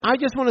I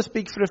just want to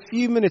speak for a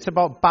few minutes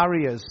about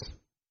barriers.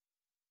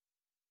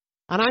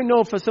 And I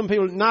know for some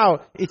people now,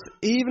 it's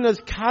even as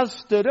Kaz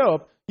stood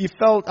up, you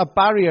felt a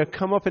barrier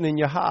come up in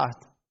your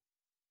heart.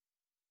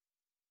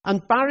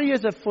 And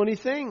barriers are funny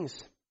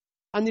things.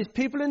 And there's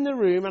people in the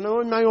room, and I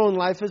know in my own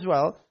life as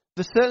well,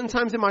 there's certain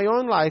times in my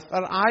own life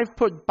that I've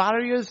put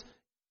barriers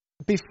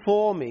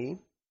before me,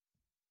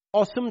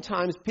 or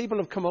sometimes people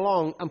have come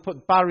along and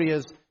put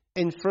barriers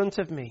in front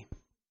of me.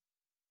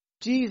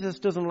 Jesus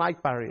doesn't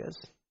like barriers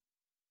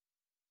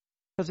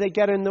because they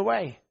get in the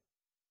way.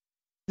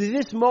 There's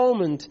this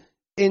moment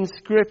in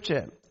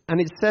Scripture, and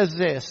it says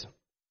this,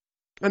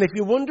 and if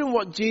you're wondering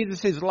what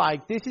Jesus is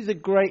like, this is a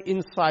great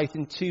insight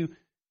into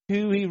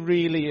who he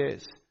really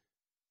is.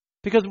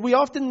 Because we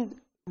often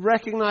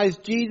recognize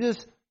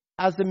Jesus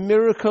as the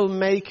miracle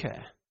maker,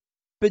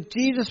 but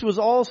Jesus was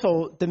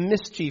also the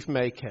mischief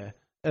maker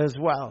as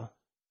well.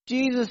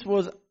 Jesus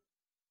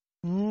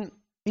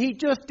he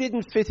just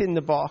didn't fit in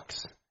the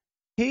box.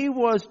 He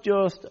was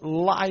just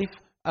life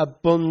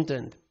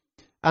abundant.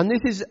 And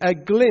this is a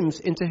glimpse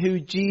into who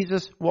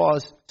Jesus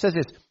was. It says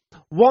this,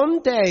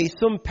 one day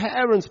some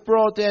parents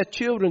brought their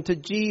children to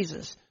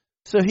Jesus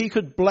so he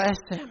could bless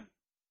them.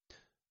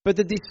 But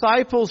the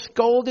disciples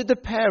scolded the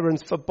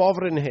parents for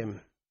bothering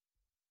him.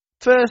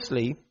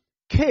 Firstly,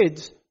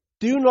 kids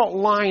do not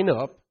line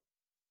up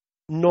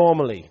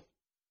normally.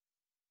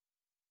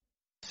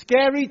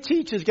 Scary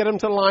teachers get them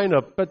to line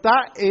up, but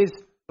that is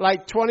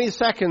like 20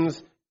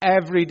 seconds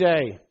every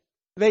day.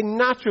 They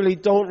naturally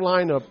don't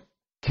line up.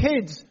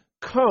 Kids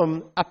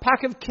come, a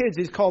pack of kids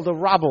is called a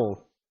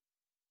rabble.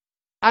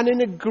 And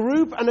in a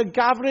group and a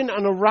gathering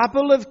and a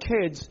rabble of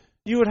kids,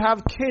 you would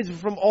have kids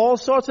from all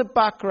sorts of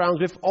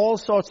backgrounds with all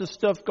sorts of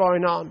stuff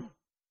going on.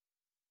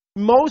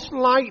 Most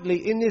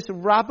likely in this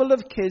rabble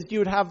of kids, you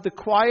would have the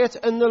quiet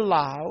and the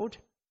loud,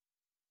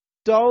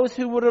 those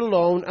who were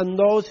alone and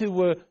those who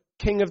were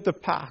king of the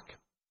pack.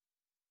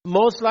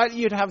 Most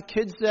likely you'd have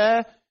kids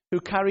there who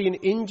carrying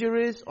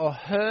injuries or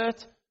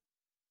hurt.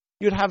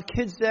 You'd have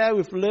kids there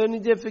with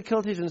learning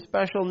difficulties and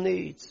special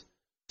needs.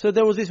 So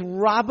there was this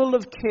rabble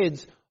of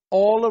kids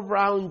all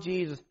around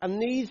Jesus.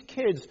 And these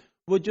kids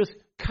were just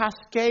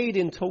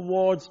cascading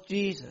towards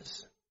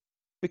Jesus.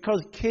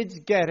 Because kids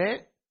get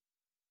it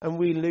and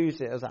we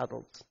lose it as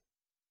adults.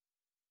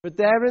 But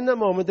there in the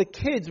moment, the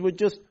kids were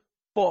just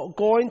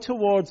going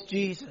towards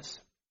Jesus.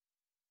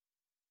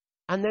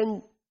 And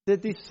then the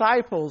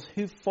disciples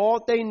who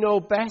thought they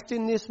know best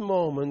in this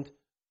moment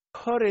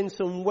put in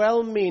some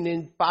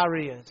well-meaning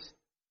barriers.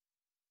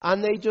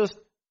 And they just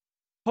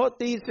put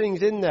these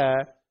things in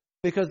there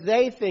because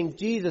they think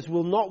Jesus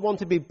will not want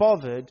to be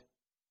bothered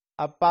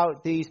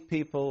about these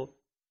people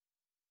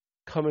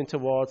coming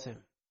towards him.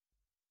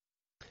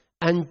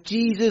 And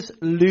Jesus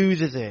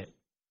loses it.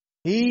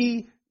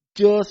 He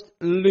just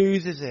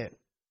loses it.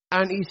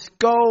 And he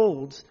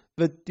scolds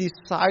the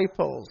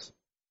disciples.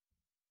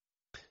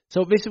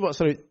 So this is what,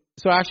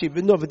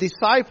 the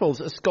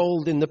disciples are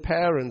scolding the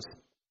parents.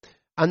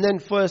 And then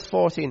verse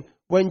 14,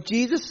 when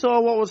Jesus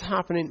saw what was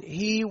happening,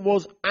 he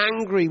was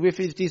angry with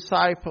his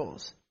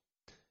disciples.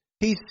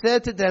 He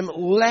said to them,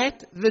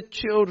 let the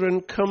children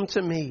come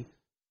to me.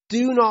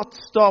 Do not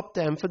stop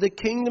them, for the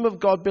kingdom of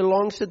God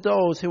belongs to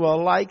those who are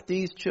like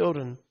these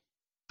children.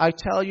 I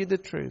tell you the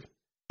truth.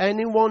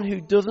 Anyone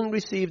who doesn't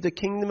receive the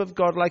kingdom of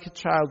God like a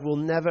child will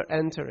never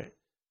enter it.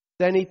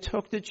 Then he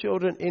took the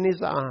children in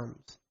his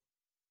arms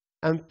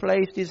and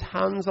placed his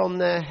hands on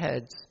their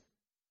heads,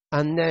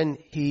 and then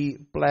he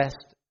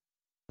blessed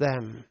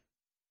them.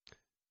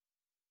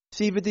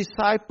 See, the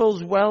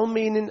disciples,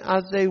 well-meaning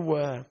as they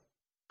were,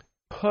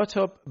 put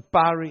up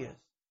barriers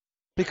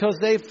because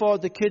they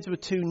thought the kids were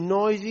too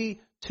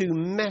noisy, too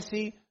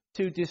messy,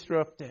 too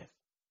disruptive.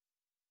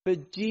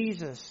 But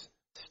Jesus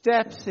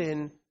steps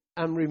in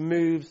and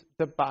removes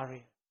the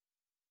barrier.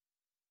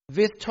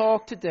 This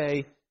talk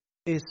today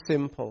is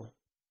simple.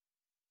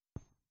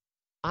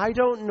 I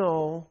don't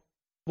know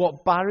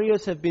what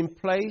barriers have been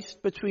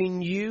placed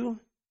between you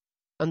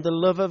and the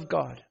love of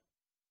God.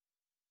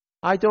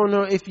 I don't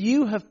know if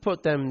you have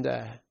put them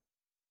there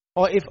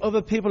or if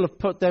other people have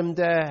put them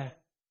there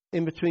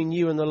in between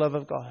you and the love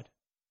of God.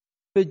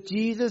 But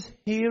Jesus,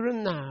 here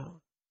and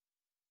now,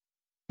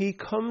 he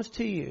comes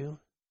to you,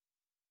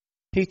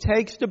 he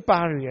takes the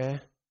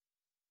barrier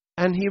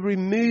and he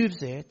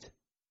removes it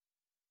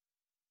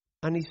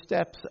and he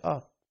steps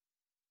up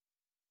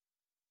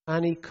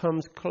and he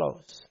comes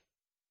close.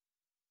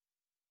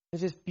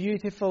 There's this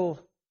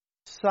beautiful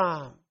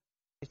psalm.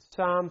 It's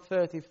Psalm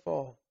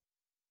 34.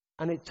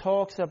 And it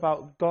talks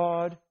about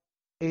God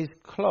is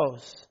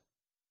close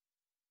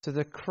to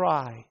the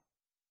cry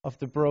of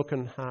the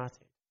brokenhearted.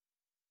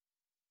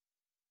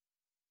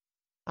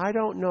 I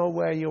don't know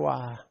where you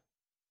are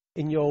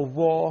in your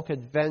walk,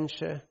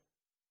 adventure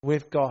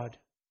with God.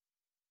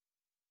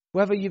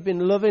 Whether you've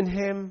been loving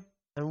him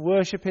and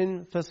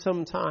worshiping for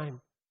some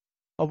time,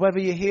 or whether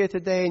you're here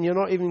today and you're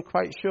not even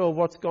quite sure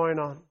what's going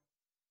on.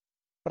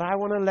 But I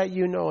want to let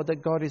you know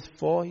that God is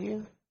for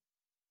you.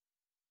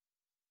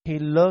 He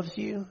loves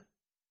you.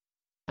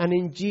 And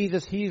in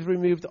Jesus, He's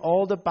removed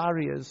all the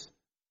barriers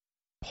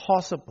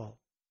possible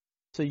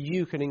so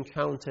you can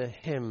encounter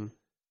Him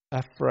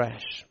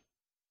afresh.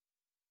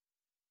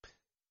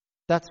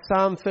 That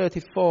Psalm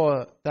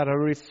 34 that I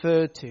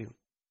referred to,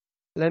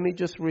 let me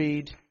just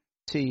read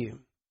to you.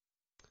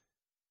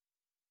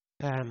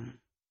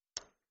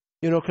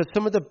 Because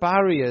some of the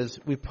barriers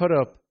we put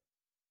up,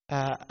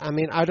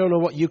 I don't know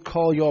what you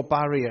call your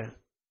barrier.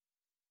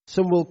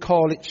 Some will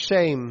call it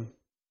shame.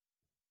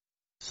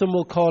 Some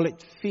will call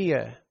it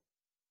fear.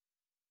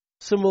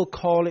 Some will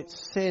call it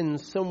sin.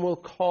 Some will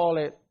call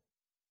it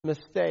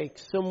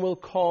mistakes. Some will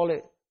call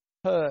it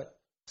hurt.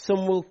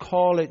 Some will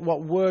call it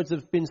what words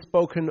have been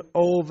spoken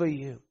over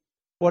you.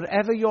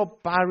 Whatever your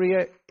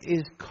barrier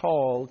is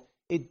called,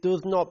 it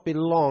does not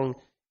belong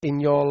in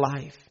your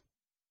life.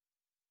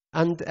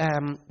 And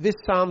this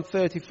Psalm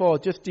 34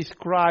 just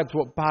describes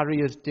what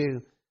barriers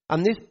do.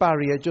 And this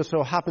barrier just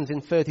so happens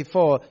in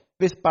 34,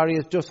 this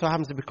barrier just so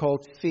happens to be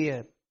called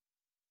fear.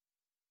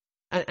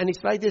 And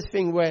it's like this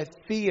thing where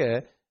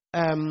fear,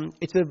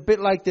 it's a bit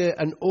like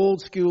an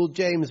old school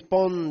James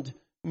Bond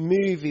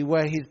movie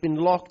where he's been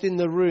locked in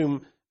the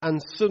room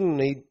and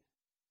suddenly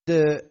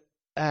the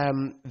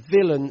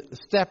villain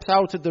steps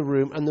out of the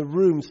room and the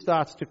room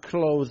starts to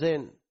close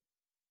in.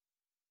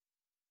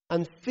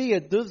 And fear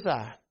does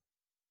that.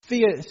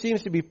 Fear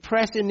seems to be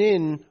pressing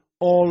in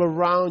all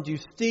around you,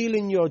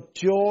 stealing your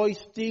joy,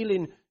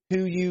 stealing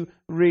who you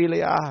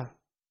really are.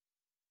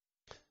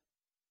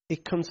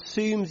 It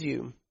consumes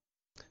you.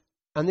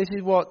 And this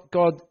is what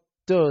God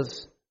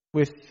does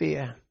with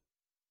fear.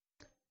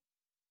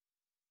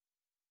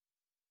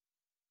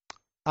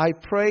 I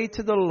prayed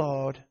to the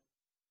Lord,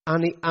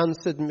 and He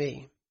answered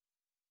me.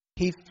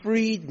 He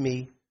freed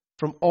me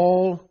from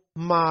all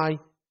my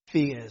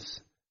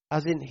fears,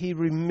 as in He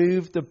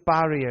removed the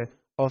barrier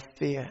of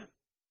fear.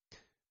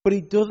 But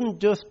He doesn't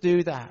just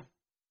do that.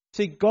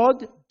 See,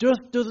 God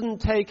just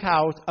doesn't take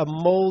out a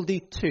moldy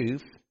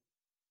tooth,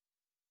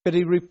 but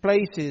He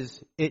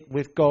replaces it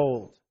with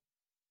gold.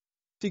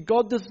 See,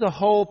 God does the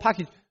whole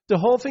package. The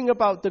whole thing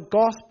about the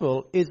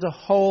gospel is the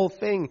whole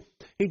thing.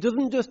 He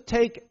doesn't just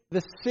take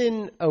the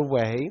sin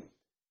away,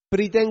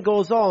 but He then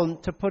goes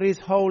on to put His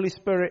Holy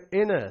Spirit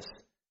in us.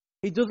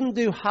 He doesn't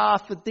do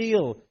half a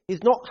deal.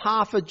 He's not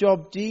half a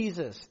job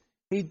Jesus.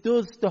 He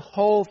does the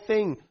whole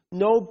thing.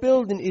 No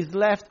building is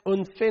left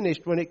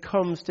unfinished when it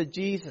comes to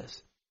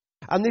Jesus.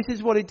 And this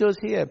is what He does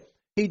here.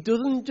 He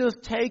doesn't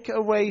just take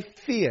away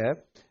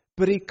fear,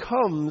 but He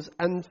comes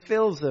and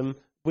fills them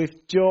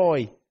with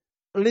joy.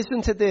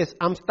 Listen to this.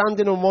 I'm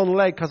standing on one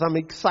leg because I'm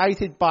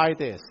excited by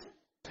this.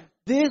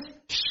 This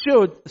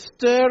should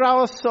stir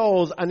our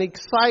souls and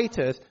excite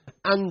us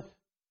and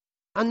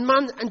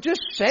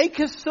just shake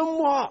us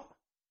somewhat.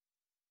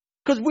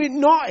 Because we're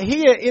not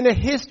here in a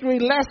history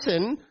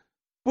lesson.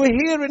 We're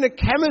here in a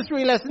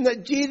chemistry lesson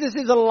that Jesus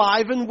is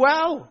alive and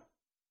well.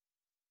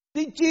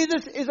 See,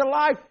 Jesus is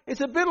alive.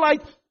 It's a bit like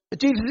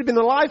Jesus has been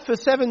alive for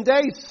 7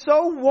 days.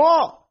 So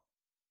what?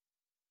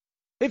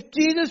 If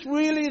Jesus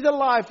really is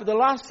alive for the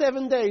last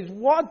 7 days,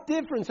 what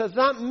difference has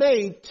that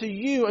made to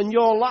you and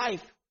your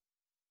life?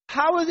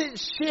 How has it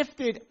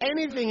shifted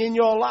anything in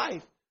your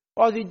life?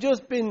 Or has it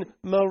just been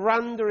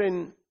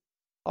meandering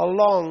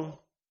along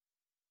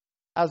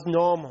as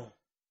normal?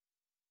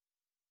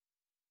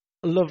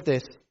 I love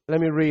this.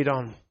 Let me read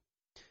on.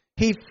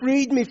 He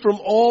freed me from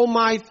all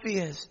my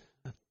fears.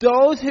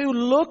 Those who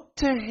look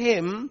to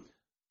Him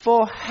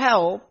for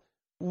help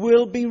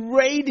will be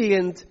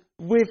radiant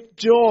with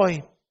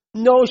joy.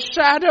 No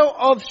shadow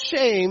of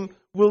shame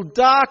will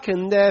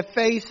darken their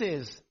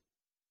faces.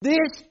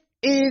 This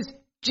is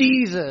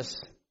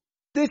Jesus.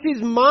 This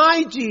is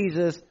my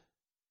Jesus.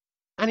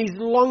 And He's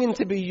longing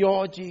to be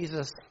your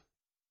Jesus.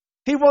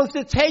 He wants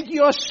to take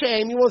your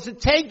shame. He wants to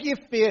take your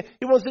fear.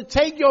 He wants to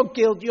take your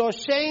guilt, your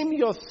shame,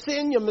 your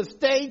sin, your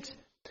mistakes.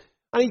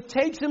 And He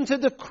takes them to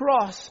the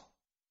cross.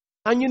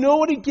 And you know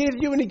what He gives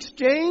you in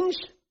exchange?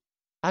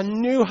 A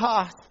new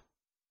heart.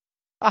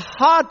 A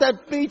heart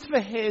that beats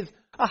for His.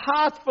 A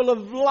heart full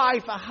of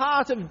life. A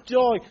heart of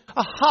joy.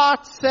 A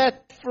heart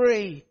set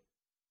free.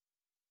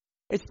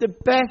 It's the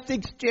best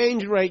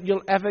exchange rate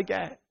you'll ever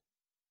get.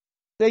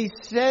 They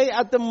say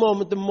at the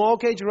moment the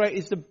mortgage rate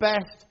is the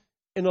best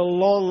in a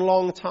long,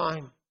 long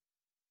time.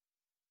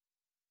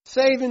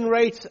 Saving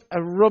rates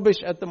are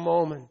rubbish at the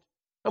moment.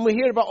 And we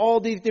hear about all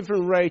these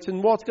different rates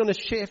and what's going to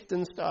shift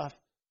and stuff.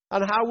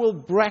 And how will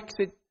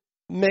Brexit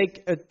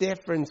make a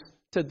difference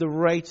to the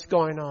rates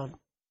going on?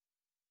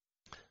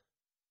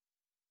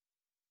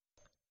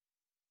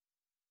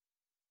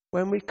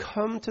 When we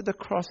come to the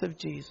cross of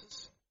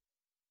Jesus,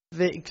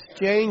 the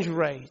exchange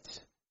rate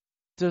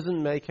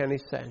doesn't make any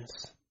sense.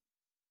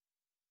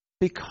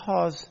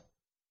 Because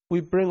we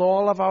bring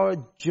all of our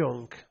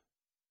junk.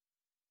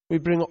 We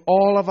bring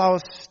all of our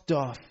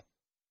stuff.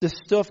 The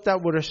stuff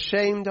that we're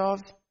ashamed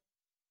of.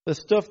 The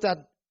stuff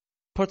that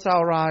puts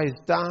our eyes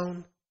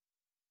down.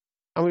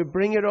 And we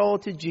bring it all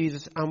to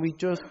Jesus and we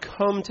just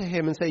come to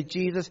Him and say,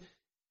 Jesus,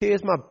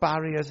 here's my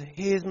barriers.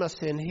 Here's my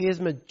sin.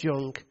 Here's my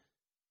junk.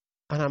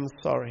 And I'm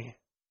sorry.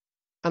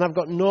 And I've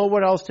got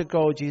nowhere else to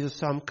go, Jesus,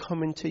 so I'm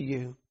coming to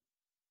you.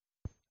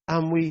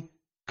 And we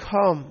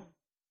come.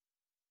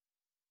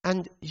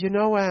 And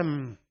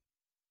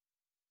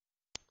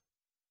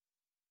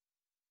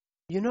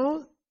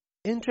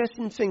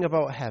interesting thing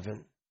about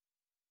heaven.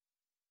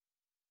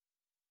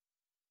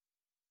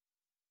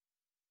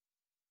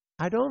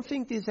 I don't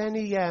think there's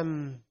any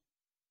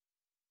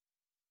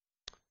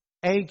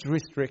age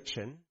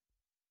restriction.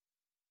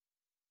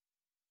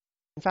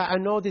 In fact, I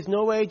know there's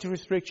no age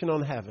restriction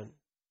on heaven.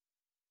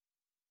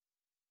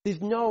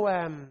 There's no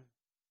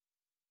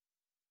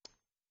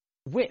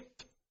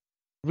width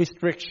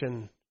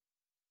restriction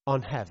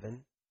on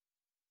heaven.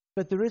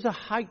 But there is a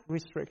height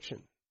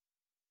restriction.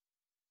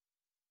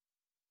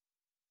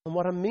 And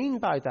what I mean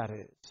by that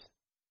is,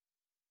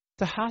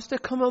 there has to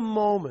come a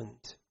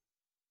moment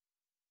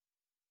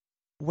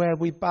where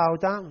we bow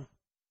down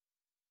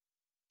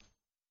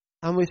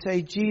and we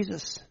say,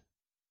 Jesus,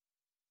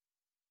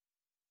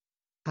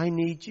 I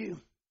need you.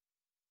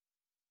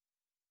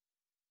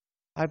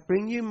 I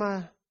bring you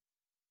myself.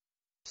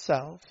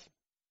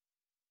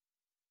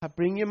 I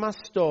bring you my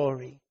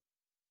story,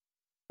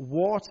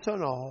 warts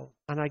and all,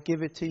 and I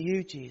give it to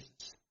you,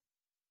 Jesus.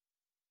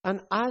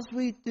 And as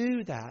we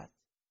do that,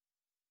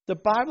 the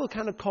Bible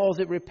kind of calls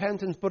it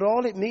repentance, but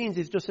all it means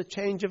is just a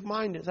change of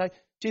mind. It's like,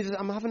 Jesus,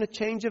 I'm having a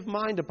change of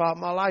mind about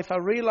my life. I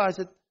realize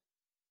that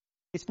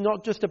it's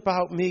not just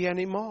about me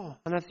anymore.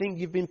 And I think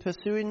you've been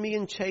pursuing me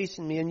and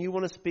chasing me, and you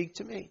want to speak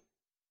to me.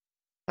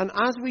 And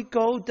as we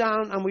go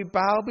down and we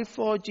bow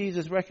before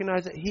Jesus,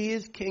 recognize that he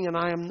is king and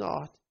I am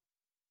not,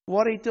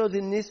 what he does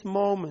in this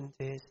moment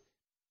is,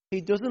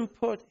 he doesn't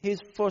put his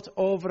foot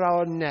over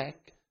our neck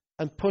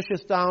and push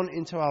us down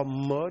into our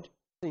mud.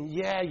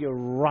 Yeah, you're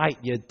right,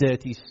 you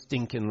dirty,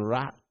 stinking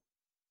rat.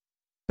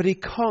 But he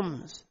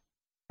comes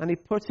and he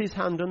puts his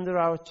hand under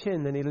our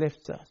chin and he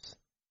lifts us.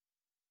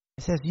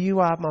 He says, you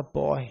are my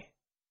boy.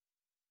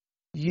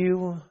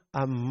 You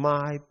are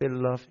my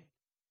beloved.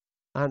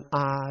 And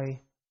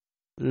I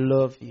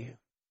love you.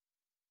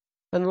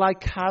 And like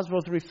Kaz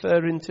was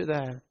referring to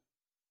there,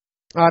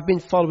 I've been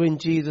following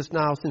Jesus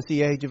now since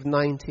the age of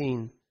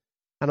 19.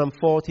 And I'm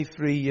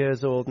 43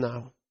 years old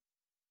now.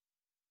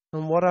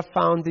 And what I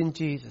found in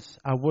Jesus,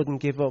 I wouldn't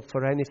give up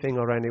for anything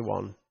or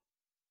anyone.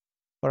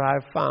 For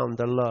I've found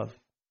a love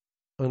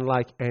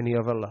unlike any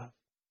other love.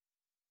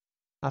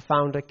 I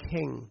found a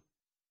king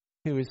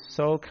who is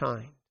so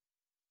kind,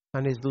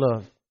 and his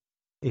love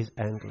is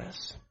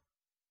endless.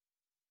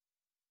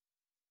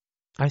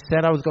 I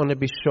said I was going to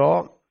be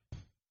short,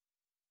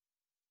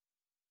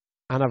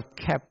 and I've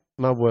kept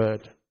my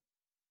word.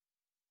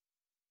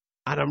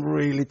 And I'm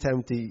really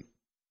tempted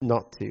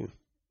not to.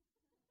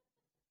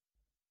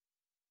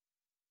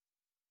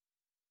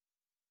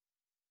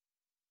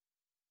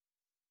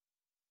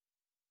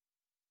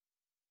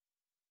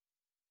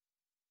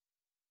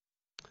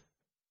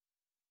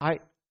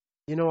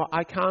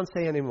 I can't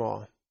say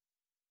anymore.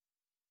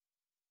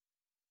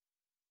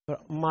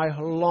 But my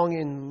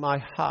longing, my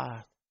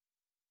heart,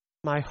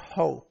 my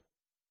hope,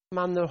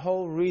 man, the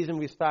whole reason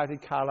we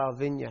started Carlisle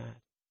Vineyard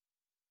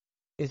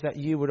is that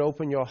you would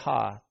open your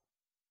heart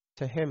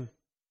to him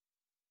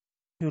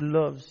who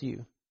loves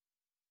you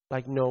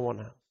like no one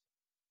else.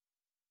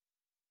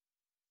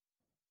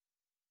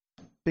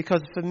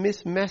 Because for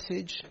this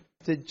message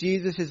that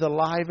Jesus is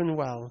alive and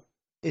well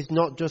is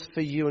not just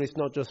for you and it's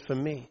not just for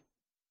me.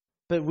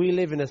 But we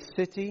live in a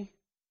city,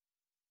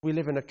 we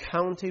live in a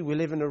county, we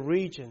live in a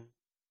region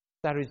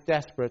that is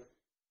desperate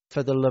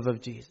for the love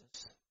of Jesus.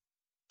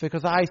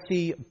 Because I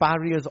see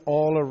barriers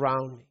all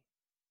around me.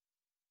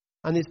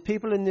 And there's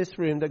people in this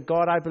room that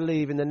God, I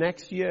believe, in the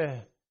next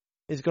year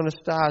is going to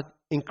start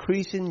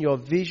increasing your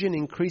vision,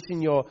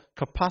 increasing your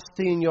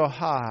capacity in your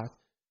heart,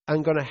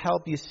 and going to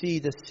help you see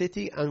the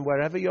city and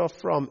wherever you're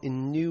from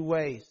in new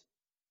ways.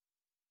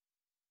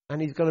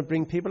 And he's going to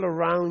bring people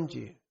around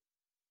you.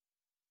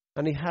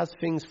 And he has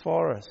things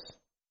for us.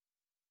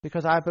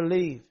 Because I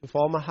believe with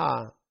all my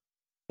heart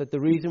that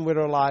the reason we're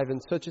alive in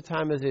such a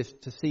time as this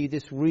to see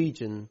this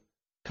region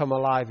come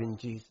alive in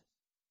Jesus.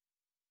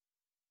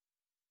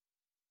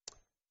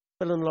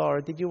 Phil and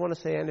Laura, did you want to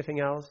say anything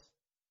else?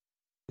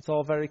 It's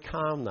all very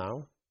calm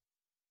now.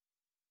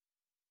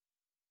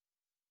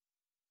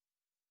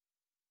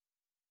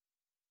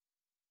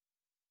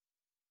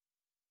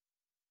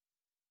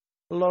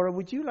 Laura,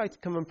 would you like to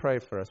come and pray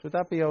for us? Would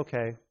that be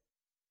okay?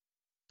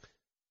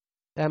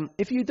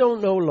 If you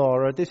don't know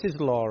Laura, this is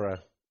Laura.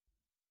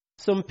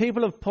 Some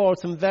people have poured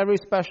some very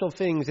special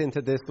things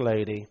into this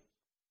lady.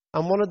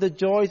 And one of the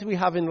joys we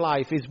have in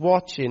life is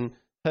watching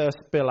her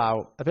spill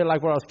out. A bit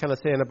like what I was kind of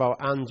saying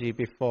about Angie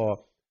before.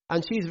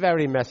 And she's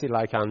very messy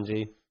like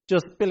Angie.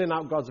 Just spilling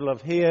out God's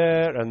love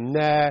here and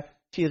there.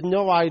 She has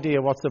no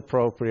idea what's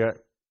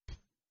appropriate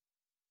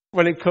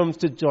when it comes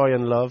to joy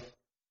and love.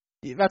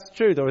 That's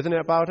true though, isn't it,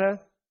 about her?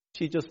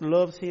 She just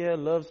loves here,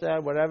 loves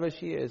there, wherever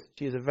she is.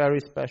 She's a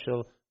very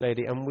special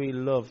lady, and we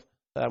love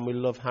her, and we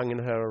love hanging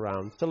her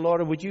around. So,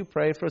 Laura, would you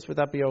pray for us? Would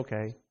that be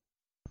okay?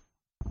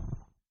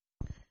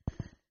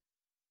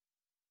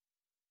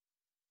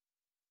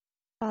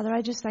 Father,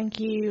 I just thank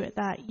you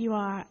that you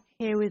are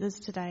here with us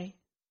today.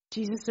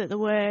 Jesus, that the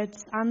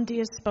words Andy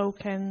has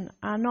spoken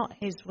are not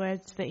his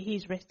words that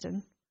he's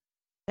written.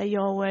 They're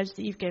your words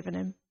that you've given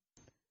him.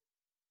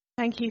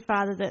 Thank you,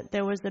 Father, that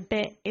there was a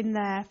bit in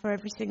there for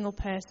every single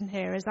person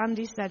here. As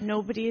Andy said,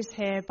 nobody is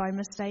here by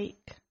mistake.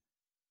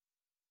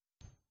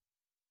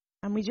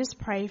 And we just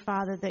pray,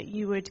 Father, that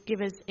you would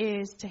give us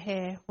ears to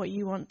hear what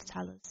you want to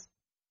tell us.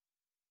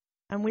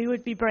 And we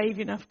would be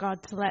brave enough,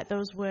 God, to let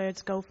those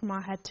words go from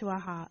our head to our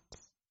hearts.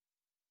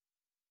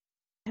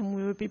 And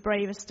we would be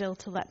braver still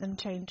to let them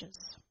change us.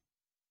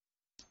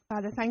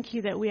 Father, thank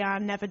you that we are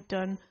never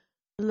done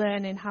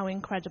learning how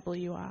incredible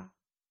you are.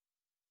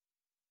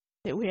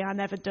 That we are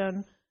never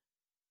done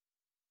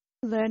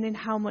learning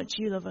how much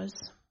you love us.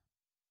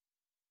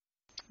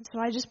 So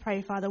I just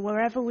pray, Father,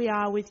 wherever we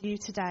are with you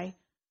today,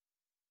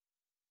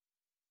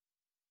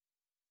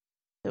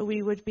 that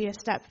we would be a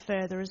step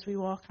further as we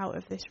walk out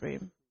of this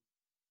room.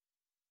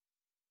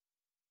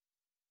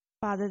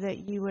 Father,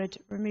 that you would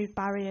remove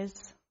barriers,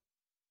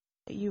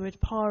 that you would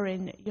pour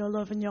in your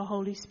love and your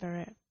Holy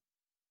Spirit,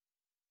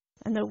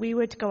 and that we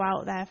would go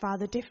out there,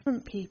 Father,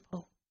 different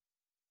people,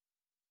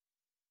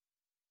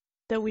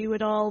 that we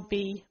would all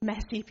be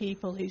messy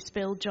people who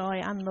spill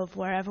joy and love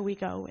wherever we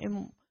go,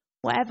 in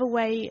whatever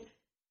way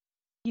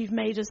you've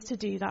made us to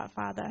do that,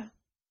 Father.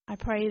 I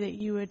pray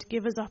that you would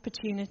give us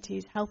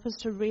opportunities, help us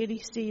to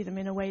really see them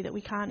in a way that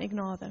we can't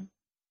ignore them,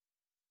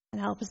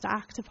 and help us to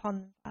act upon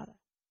them, Father.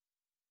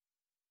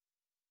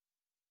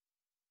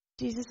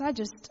 Jesus, I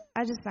just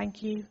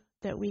thank you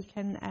that we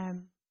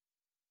can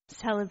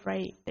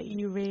celebrate that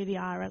you really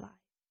are alive,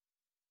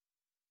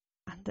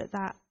 and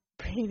that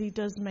really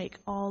does make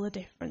all the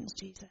difference,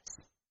 Jesus.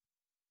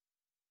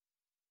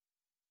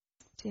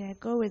 So yeah,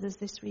 go with us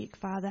this week,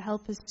 Father.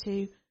 Help us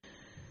to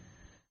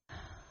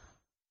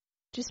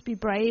just be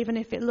brave, and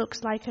if it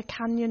looks like a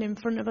canyon in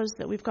front of us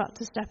that we've got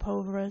to step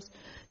over us,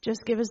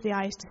 just give us the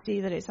eyes to see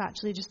that it's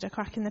actually just a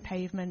crack in the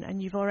pavement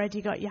and you've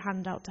already got your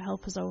hand out to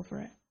help us over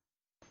it.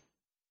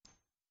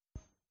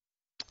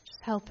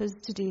 Just help us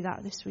to do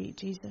that this week,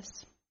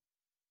 Jesus.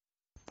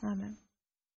 Amen.